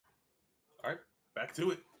Back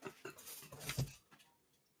to it.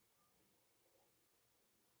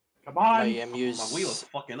 Come on. My EMU's... My wheel is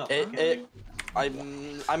fucking up.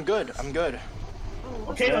 I'm good. I'm good.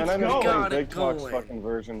 Okay, Man, let's I'm go. enjoying Big Talk's fucking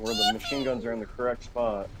version where the machine guns are in the correct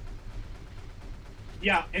spot.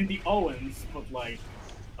 Yeah, and the Owens, but like,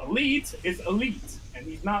 Elite is Elite, and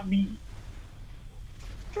he's not me.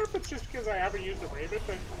 I'm sure if it's just because I haven't used the Raven,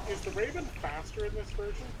 but is the Raven faster in this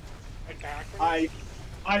version? Attack-wise?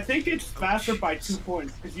 I think it's faster by 2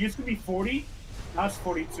 points, because it used to be 40, now it's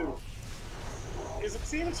 42. Is it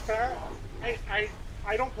seems fast?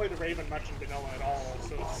 I don't play the Raven much in vanilla at all,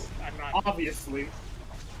 so I'm not... Obviously.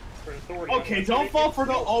 For authority. Okay, don't fall for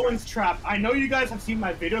the Owens trap. I know you guys have seen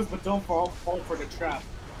my videos, but don't fall for the trap.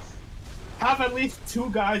 Have at least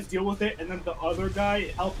 2 guys deal with it, and then the other guy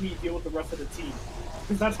help me deal with the rest of the team.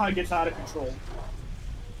 Because that's how it gets out of control.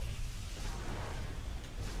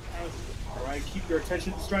 Alright, keep your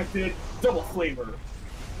attention distracted. Double flavor.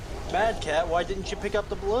 Mad Cat, why didn't you pick up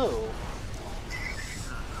the blue?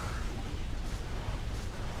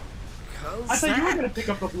 I thought you were gonna pick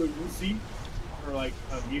up the blue, Lucy. Or like,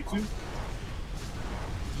 Mewtwo.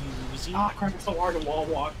 Ah, crap, it's so hard to wall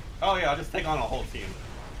walk. Oh yeah, I'll just take on a whole team.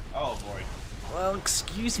 Oh boy. Well,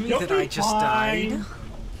 excuse me You'll that be I just fine. died.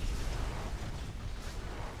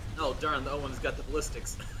 Oh darn, the Owen's got the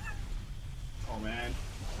ballistics. Oh man.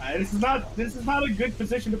 This is not a good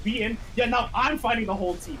position to be in. Yeah, now I'm fighting the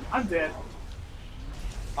whole team. I'm dead.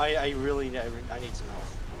 I really need to know.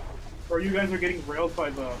 Or you guys are getting railed by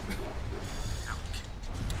the...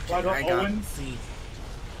 by the Owens.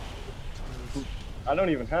 I don't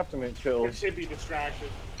even have to make It kills. should be distracted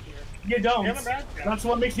here. You don't. You have a Mad Cat. That's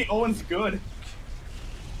what makes the Owens good.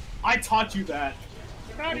 I taught you that.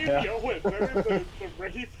 They're not even the Owens, they're the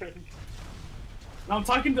Raven. Now I'm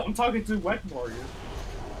talking to Wet Warrior.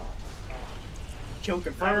 Kill I was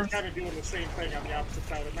confirmed. kind of doing the same thing on the opposite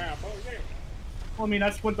side of the map. Oh, yeah. Well, I mean,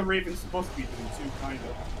 that's what the Raven's supposed to be doing too, kind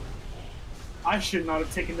of. I should not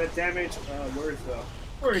have taken that damage.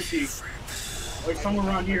 Where is he? Oh, he's somewhere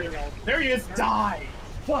around here. There he is. Die.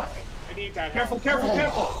 Fuck. I need that Careful, help. careful,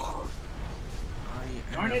 careful.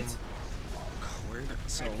 Darn it. Coward,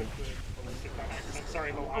 so... I'm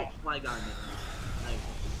sorry, no. Oh my god, man.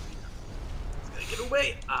 Gotta get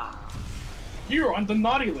away! Ah. You're on the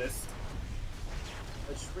naughty list.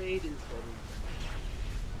 A trade is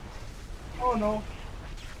Oh no.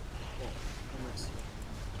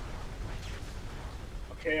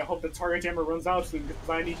 Okay, I hope the target jammer runs out soon because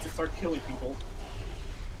I need to start killing people.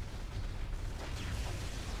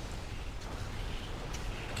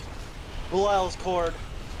 Belial's cord.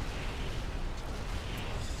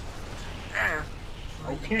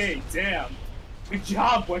 Okay, damn. Good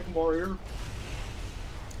job, Wet Warrior.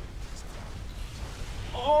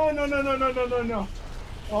 Oh, no, no, no, no, no, no, no.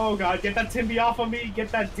 Oh, God, get that Timby off of me.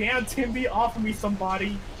 Get that damn Timby off of me,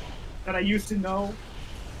 somebody that I used to know.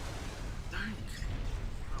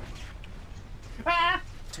 Ah!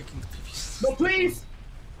 Taking the PvC. No, please!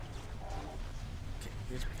 Okay,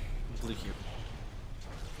 here's blue here.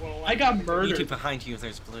 Well, I got You murdered. keep behind you if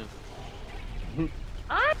there's blue.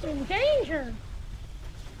 I'm in danger.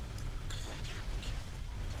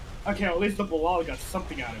 Okay, at least the Bilal got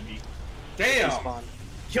something out of me. Damn! Respawn.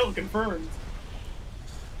 Kill confirmed.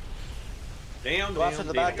 Damn, Go after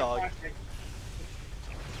the bad damn. dog.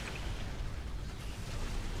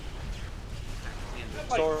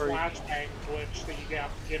 Like Sorry. flashbang glitch that you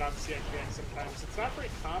get on CXX sometimes. It's not very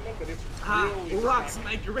common, but it's Ah, really rocks common.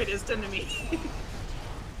 my greatest enemy.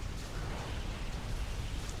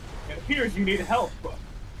 It appears you need help.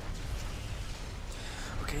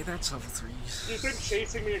 Okay, that's level 3. He's been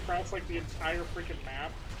chasing me across like the entire freaking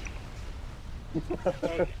map.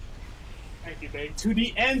 Okay. Thank you, Big. To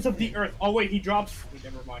the ends of the earth. Oh wait, he drops. Wait,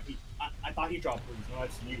 never mind. I thought he dropped Uzi. No,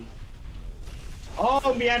 that's you.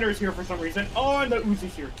 Oh, Meander's here for some reason. Oh, and the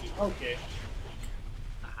Uzi's here too. Okay.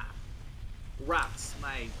 Rocks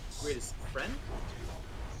my greatest friend.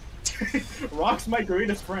 Rock's my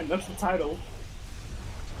greatest friend. That's the title.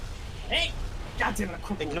 Hey! God damn it, I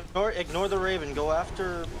crippled. Ignore the Raven. Go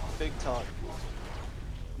after Big Talk.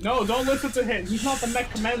 No, don't listen to him. He's not the mech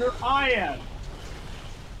commander. I am.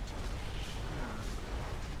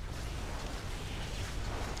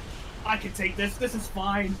 I can take this. This is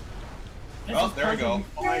fine. This Oh, is there we go.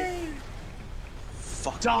 perfectly fine.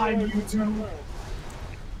 Fuck. Die, Mewtwo.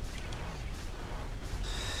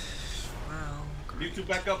 Well, You two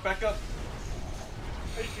back up, back up.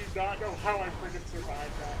 I do not know how I freaking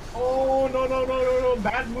survived that. Oh, no, no, no, no, no.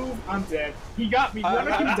 Bad move. I'm dead. He got me. None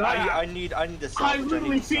of him died. I need to salvage. I'm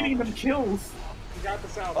literally feeding them kills. You got the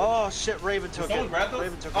salvage. Oh shit! Raven took Someone it. grab those?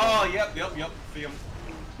 Raven took it. Oh, yep. See him.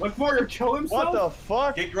 Like Warrior killed himself? What the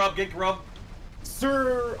fuck? Get grub, get grub.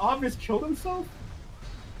 Sir Obvious killed himself?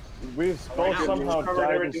 We've both now, somehow we've covered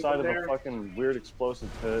died everything inside of from a there. fucking weird explosive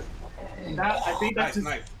pit. That, I think that's Nice, just...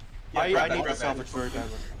 nice. Yeah, I grab that, need grab the that. salvage for it.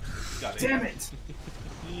 Got it. Damn it!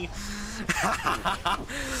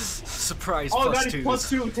 Surprise Oh, plus that is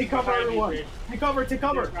twos. +2. Take cover, everyone. Take cover, take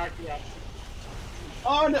cover. Back you up.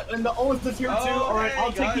 Oh, and the Owens is here too. Oh, Alright, hey, I'll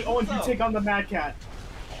take guys, the Owens, what's you up? take on the Mad Cat.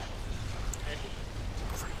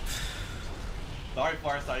 Sorry,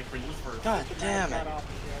 Fireside, for you first. God damn it.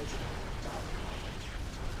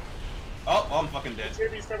 Oh, I'm fucking dead.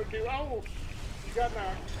 Jimmy's coming to. Oh, you got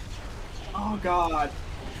knocked. Oh god.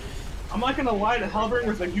 I'm not gonna lie, the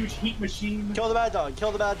Hellbringer's a huge heat machine. Kill the bad dog.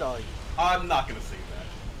 Kill the bad dog. I'm not gonna say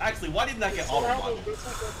that. Actually, why didn't I get all So of how was them? this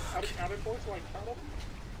one accounted for? So like, count them?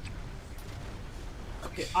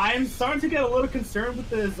 Okay, I'm starting to get a little concerned with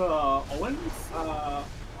this Owens.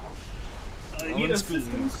 He need Owen's being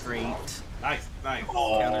assistance. great. Nice, nice.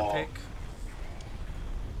 Oh. Counter pick.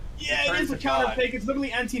 Yeah, it Return is a to counter God. pick. It's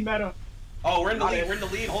literally anti-meta. Oh, we're in the lead, we're in the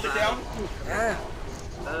lead. Hold it down. Yeah.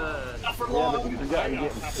 Not for Yeah, long. but you got to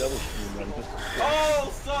get double team then. Just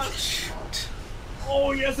Oh, son. Shoot.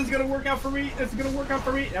 Oh yes, it's gonna work out for me. It's gonna work out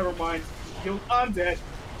for me. Never mind. I'm dead.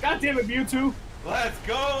 God damn it, Mewtwo. Let's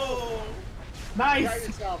go. You got your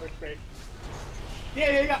Nice. salvage, mate.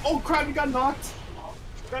 Yeah. Oh crap, you got knocked.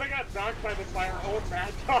 Then I got knocked by the fire. Oh,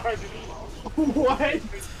 mad dog. What?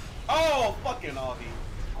 Oh, fucking Avi.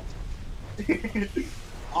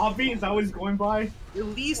 Obvi, is that what he's going by? At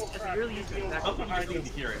least, at the very least, that Something I need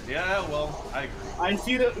to hear it. Yeah, well, I agree. I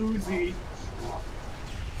see the Uzi.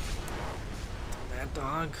 Mad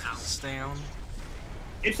dog. Stay down.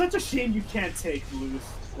 It's such a shame you can't take loose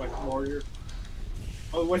like Warrior.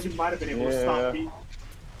 Otherwise, you might have been able to stop me.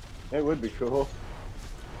 it would be cool.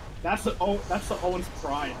 That's the Owens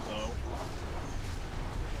prime though.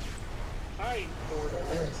 I ain't bored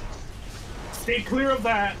of it. Stay clear of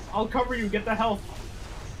that. I'll cover you. Get the health.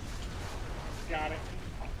 Got it.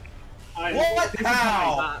 What? This is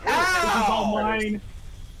How? mine. How? This is all mine.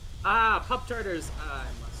 Ah, Pup Tartars. I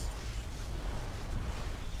must.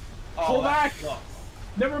 Oh, Pull that back. sucks.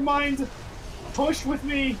 Never mind. Push with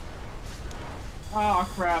me. Ah,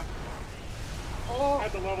 crap. I Oh,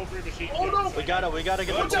 had the level 3 machine. Oh, gun, no. so We gotta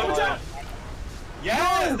get Watch the out, watch out.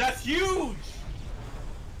 Yes, that's huge.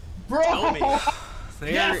 bro. Tell me.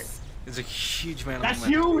 There Yes. is a huge amount That's of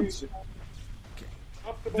momentum. huge.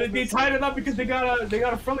 Up the They tied it up because they got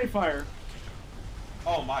a friendly fire.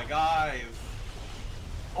 Oh my guys.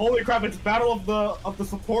 Holy crap! It's battle of the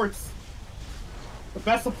supports. The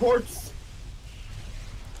best supports.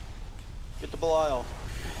 Get the Belial.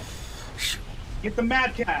 Get the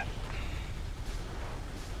Mad Cat.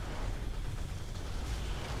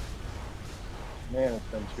 Man, it's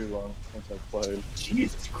been too long since I played.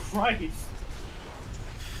 Jesus Christ.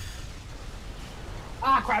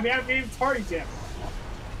 Ah, crap! You haven't even party yet.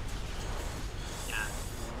 Yeah.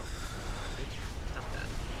 Stop that.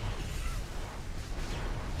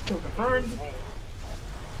 Kill confirmed.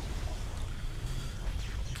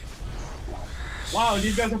 Wow,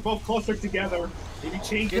 these guys are both closer together. Maybe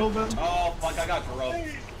chain kill them. Oh fuck, I got drugged.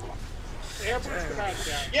 Amber's the bad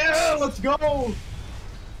guy. Yeah, let's go.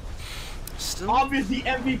 Still. Obviously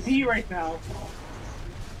MVP right now.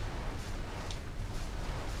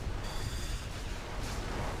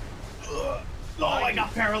 Ugh. Oh, I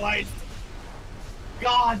got paralyzed.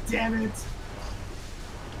 God damn it.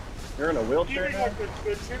 You're in a wheelchair Even now? like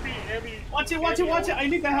the Timmy, Emmy. Watch it. I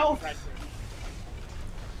need the health.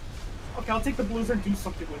 Okay, I'll take the blues and do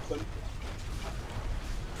something with them.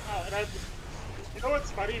 Oh, and you know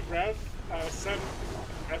what's funny? Rev sent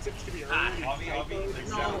a message to me earlier. Avi, Can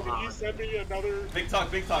no, you send me another? Big talk,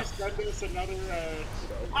 big talk. Send us another.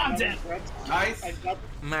 I'm another dead. Rev- Nice. I got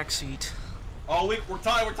Max heat. Oh, we're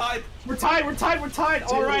tied, we're tied. We're tied.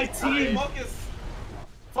 All right, team. Focus.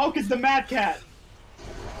 Focus the Mad Cat.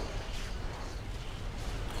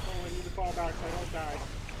 I need to fall back so I don't die.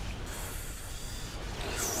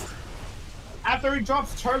 After he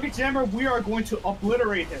drops Target Jammer, we are going to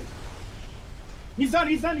obliterate him. He's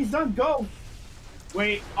done. Go.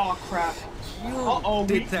 Wait. Oh crap. You Uh-oh,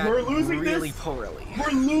 did that we're losing really this? poorly.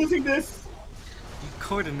 We're losing this. You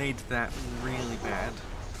coordinated that really bad.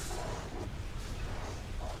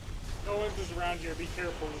 No one's just around here. Be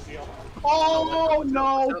careful, Lucio. Oh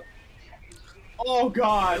no. Oh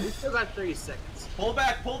god. We still got 30 seconds. Pull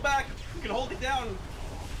back. You can hold it down.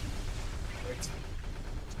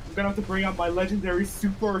 I'm gonna have to bring out my legendary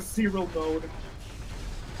Super Serial mode.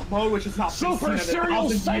 A mode which is not Super Serial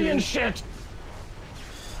Saiyan shit!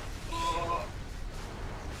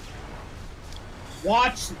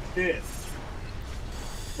 Watch this.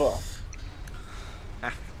 fuck?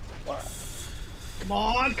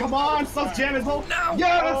 Come on, Stuff Jam is home. No!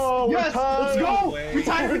 Yes! Oh, we're yes! tied. Let's No go! way. We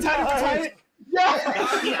tied it! Yes!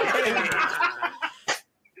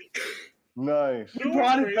 Nice. We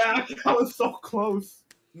brought it back. That was so close.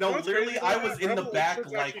 No, What's literally, crazy I about was that in the Rebel back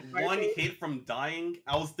Ultra's like actually one typo- hit from dying.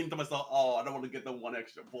 I was thinking to myself, oh, I don't want to get the one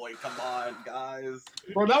extra point. Come on, guys.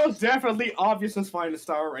 Bro, that was definitely obvious as finest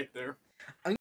star right there.